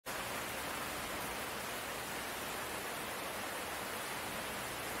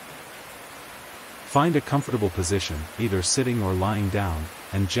Find a comfortable position, either sitting or lying down,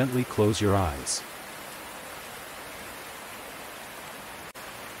 and gently close your eyes.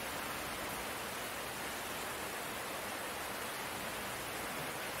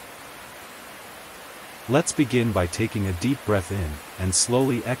 Let's begin by taking a deep breath in, and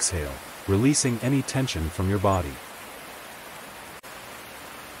slowly exhale, releasing any tension from your body.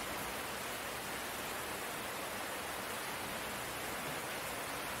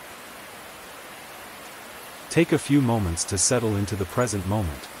 Take a few moments to settle into the present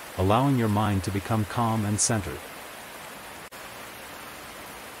moment, allowing your mind to become calm and centered.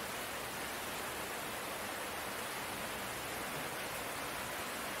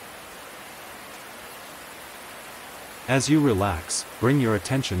 As you relax, bring your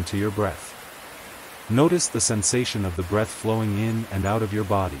attention to your breath. Notice the sensation of the breath flowing in and out of your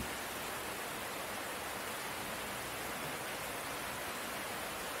body.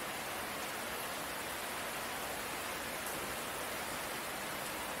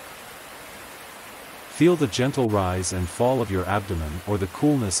 Feel the gentle rise and fall of your abdomen or the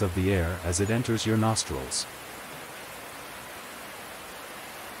coolness of the air as it enters your nostrils.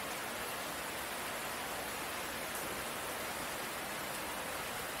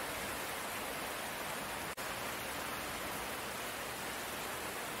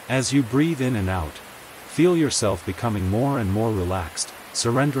 As you breathe in and out, feel yourself becoming more and more relaxed,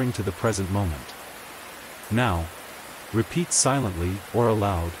 surrendering to the present moment. Now, repeat silently or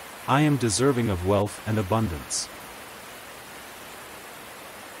aloud, "I am deserving of wealth and abundance."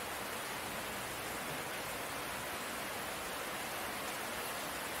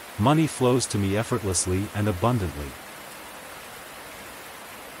 Money flows to me effortlessly and abundantly.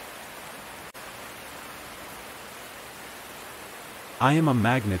 I am a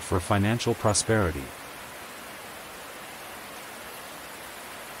magnet for financial prosperity.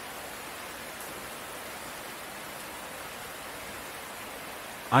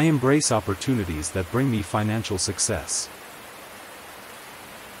 I embrace opportunities that bring me financial success.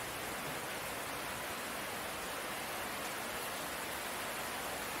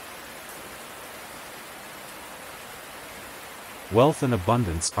 Wealth and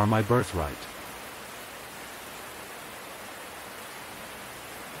abundance are my birthright.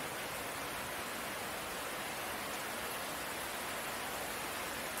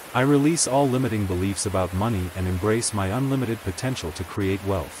 I release all limiting beliefs about money and embrace my unlimited potential to create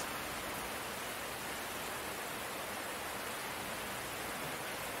wealth.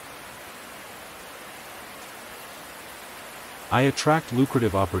 I attract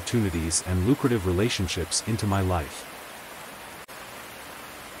lucrative opportunities and lucrative relationships into my life.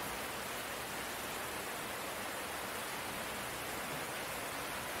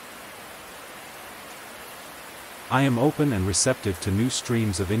 I am open and receptive to new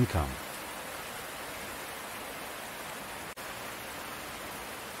streams of income.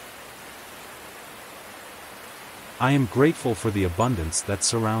 I am grateful for the abundance that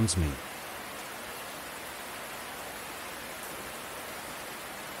surrounds me.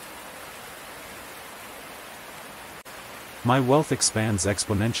 My wealth expands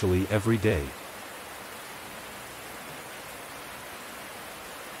exponentially every day.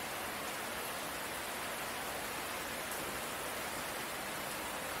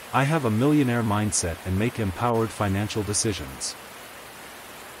 I have a millionaire mindset and make empowered financial decisions.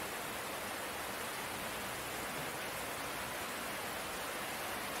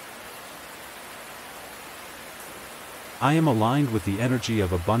 I am aligned with the energy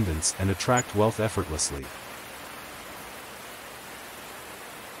of abundance and attract wealth effortlessly.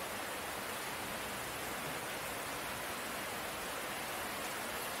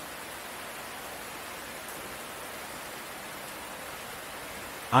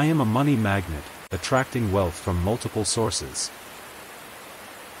 I am a money magnet, attracting wealth from multiple sources.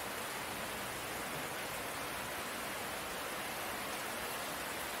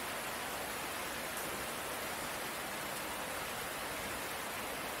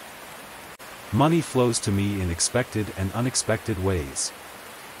 Money flows to me in expected and unexpected ways.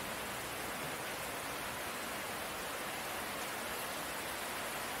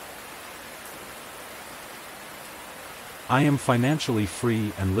 I am financially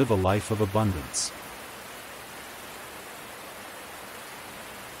free and live a life of abundance.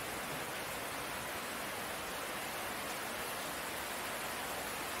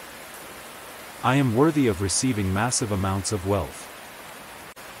 I am worthy of receiving massive amounts of wealth.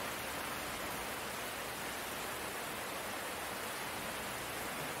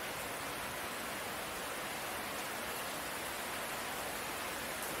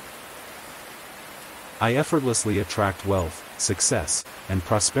 I effortlessly attract wealth, success, and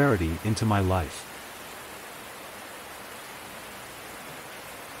prosperity into my life.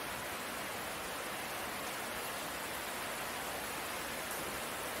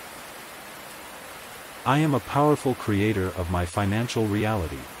 I am a powerful creator of my financial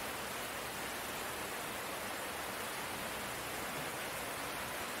reality.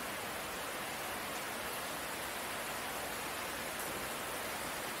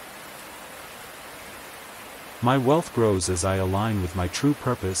 My wealth grows as I align with my true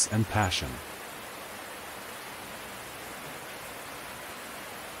purpose and passion.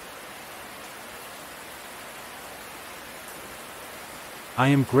 I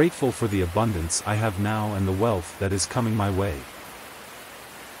am grateful for the abundance I have now and the wealth that is coming my way.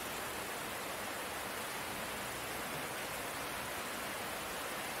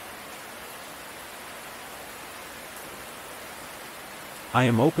 I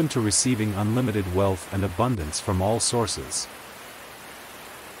am open to receiving unlimited wealth and abundance from all sources.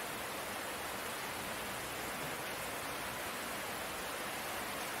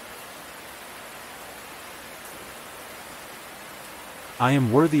 I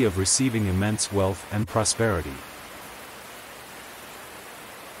am worthy of receiving immense wealth and prosperity.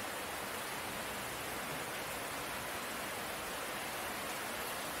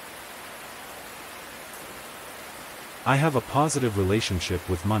 I have a positive relationship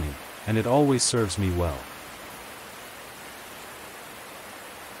with money, and it always serves me well.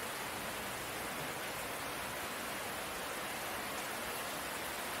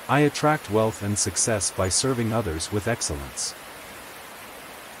 I attract wealth and success by serving others with excellence.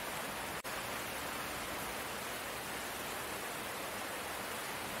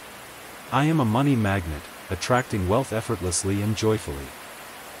 I am a money magnet, attracting wealth effortlessly and joyfully.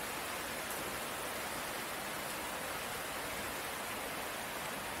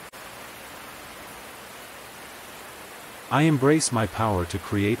 I embrace my power to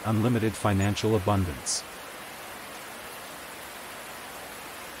create unlimited financial abundance.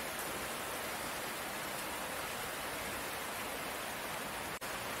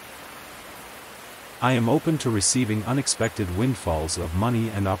 I am open to receiving unexpected windfalls of money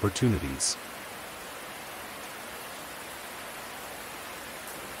and opportunities.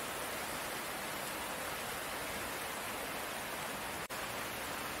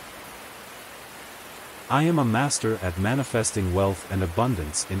 I am a master at manifesting wealth and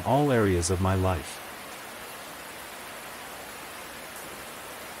abundance in all areas of my life.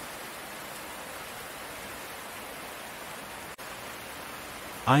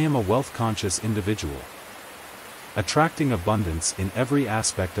 I am a wealth-conscious individual, attracting abundance in every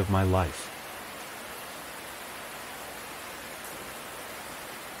aspect of my life.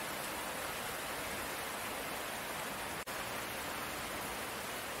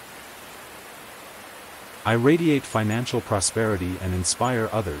 I radiate financial prosperity and inspire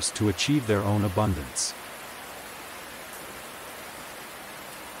others to achieve their own abundance.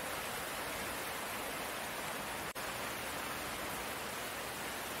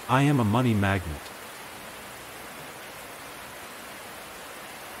 I am a money magnet.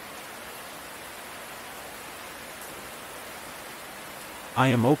 I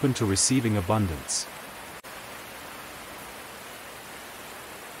am open to receiving abundance.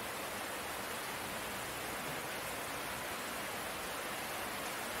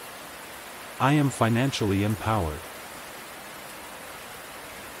 I am financially empowered.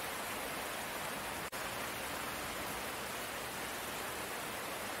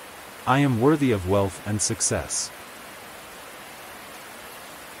 I am worthy of wealth and success.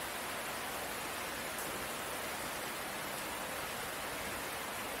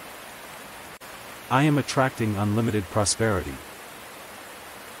 I am attracting unlimited prosperity.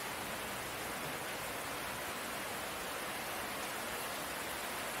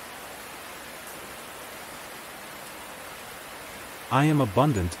 I am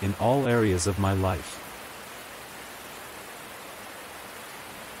abundant in all areas of my life.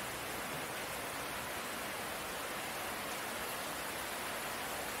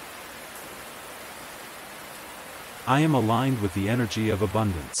 I am aligned with the energy of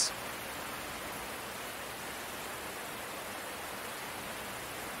abundance.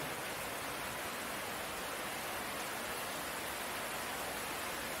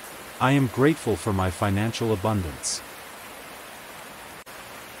 I am grateful for my financial abundance.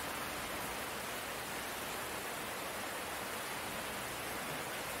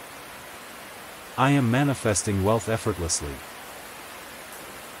 I am manifesting wealth effortlessly.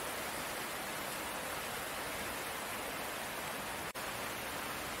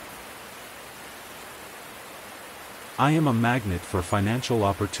 I am a magnet for financial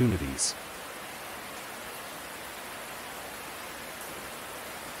opportunities.